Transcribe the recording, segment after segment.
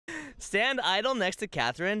Stand idle next to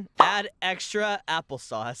Catherine. Add extra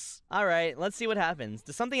applesauce. Alright, let's see what happens.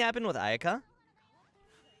 Does something happen with Ayaka?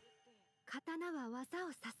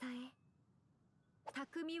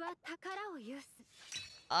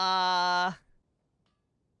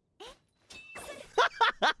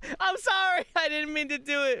 I'm sorry, I didn't mean to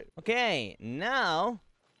do it. Okay, now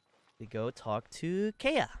we go talk to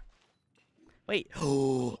Kea. Wait,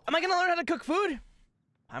 am I gonna learn how to cook food?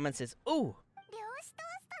 Paimon says, ooh.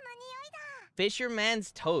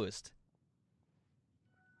 Fisherman's toast.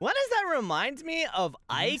 What does that remind me of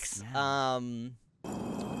Ike's,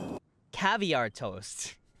 caviar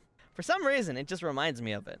toast? For some reason, it just reminds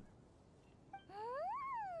me of it.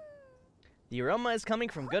 The aroma is coming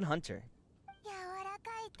from Good Hunter.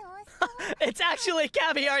 It's actually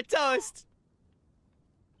caviar toast!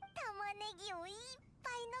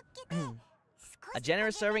 A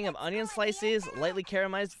generous serving of onion slices, lightly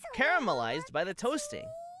caramelized by the toasting.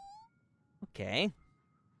 Okay.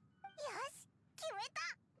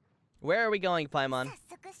 Where are we going, Paimon?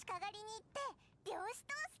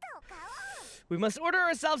 We must order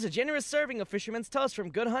ourselves a generous serving of fisherman's toast from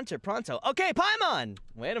Good Hunter, pronto. Okay, Paimon!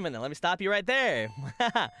 Wait a minute, let me stop you right there.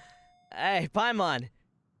 Hey, Paimon.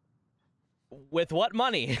 With what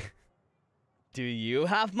money? Do you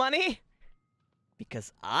have money?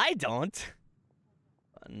 Because I don't.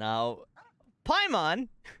 Now, Paimon,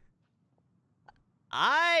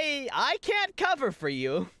 I can't cover for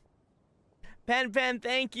you. Pen,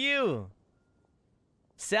 thank you.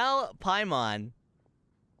 Sell Paimon.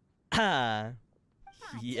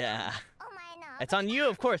 Yeah. It's on you,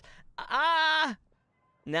 of course.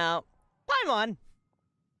 Now, Paimon,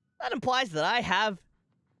 that implies that I have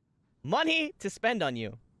money to spend on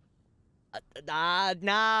you.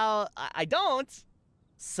 Now, I don't.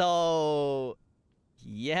 So,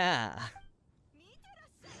 yeah.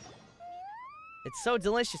 It's so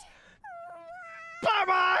delicious.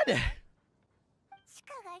 Paimon!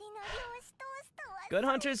 Good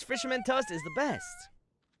Hunter's Fisherman Toast is the best.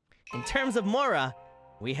 In terms of Mora,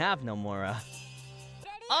 we have no Mora.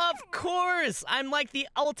 Of course! I'm like the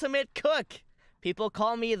ultimate cook. People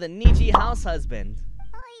call me the Niji house husband.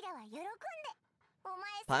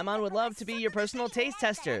 Paimon would love to be your personal taste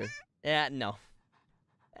tester. No.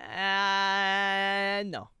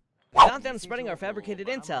 No. Without them spreading our fabricated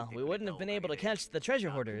intel, we wouldn't have been able to catch the treasure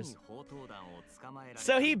hoarders.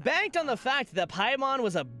 So he banked on the fact that Paimon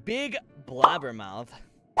was a big blabbermouth.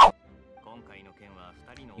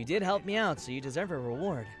 You did help me out, so you deserve a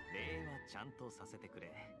reward.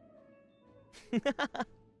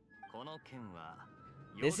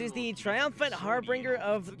 This is the triumphant harbinger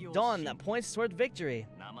of dawn that points toward victory.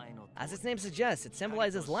 As its name suggests, it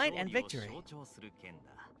symbolizes light and victory.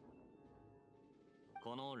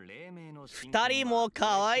 二人も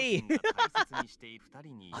可愛い。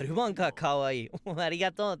アルバンか可愛い。あり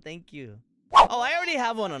がとう。Thank you. Oh, I already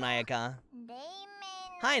have one on Ayaka.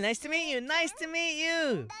 Hi, nice to meet you. Nice to meet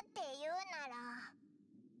you.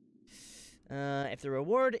 If the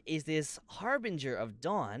reward is this harbinger of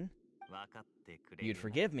dawn, you'd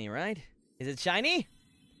forgive me, right? Is it shiny?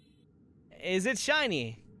 Is it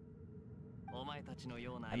shiny?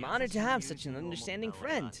 I'm honored to have such an understanding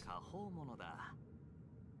friend.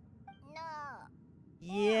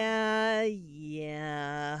 Yeah.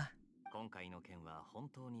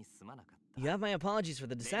 You have my apologies for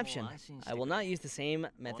the deception. I will not use the same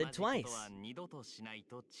method twice.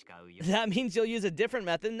 That means you'll use a different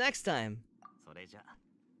method next time.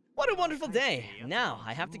 What a wonderful day! Now,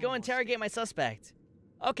 I have to go interrogate my suspect.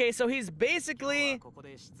 Okay, so he's basically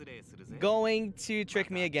going to trick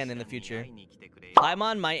me again in the future.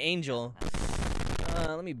 Paimon, my angel.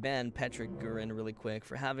 Let me ban Petra Gurin really quick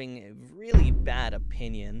for having a really bad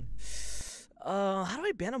opinion. How do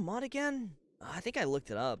I ban a mod again? I think I looked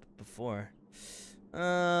it up before.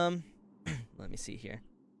 Let me see here.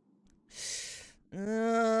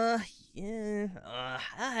 Yeah.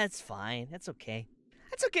 That's fine. That's okay.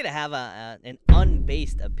 It's okay to have an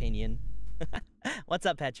unbased opinion. What's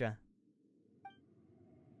up, Petra?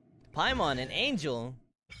 Paimon, an angel.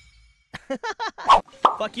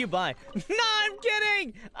 Fuck you, bye. No, I'm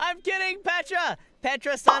kidding! I'm kidding, Petra!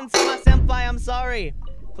 Petra-san, senpai, I'm sorry.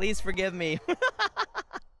 Please forgive me.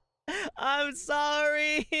 I'm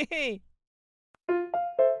sorry.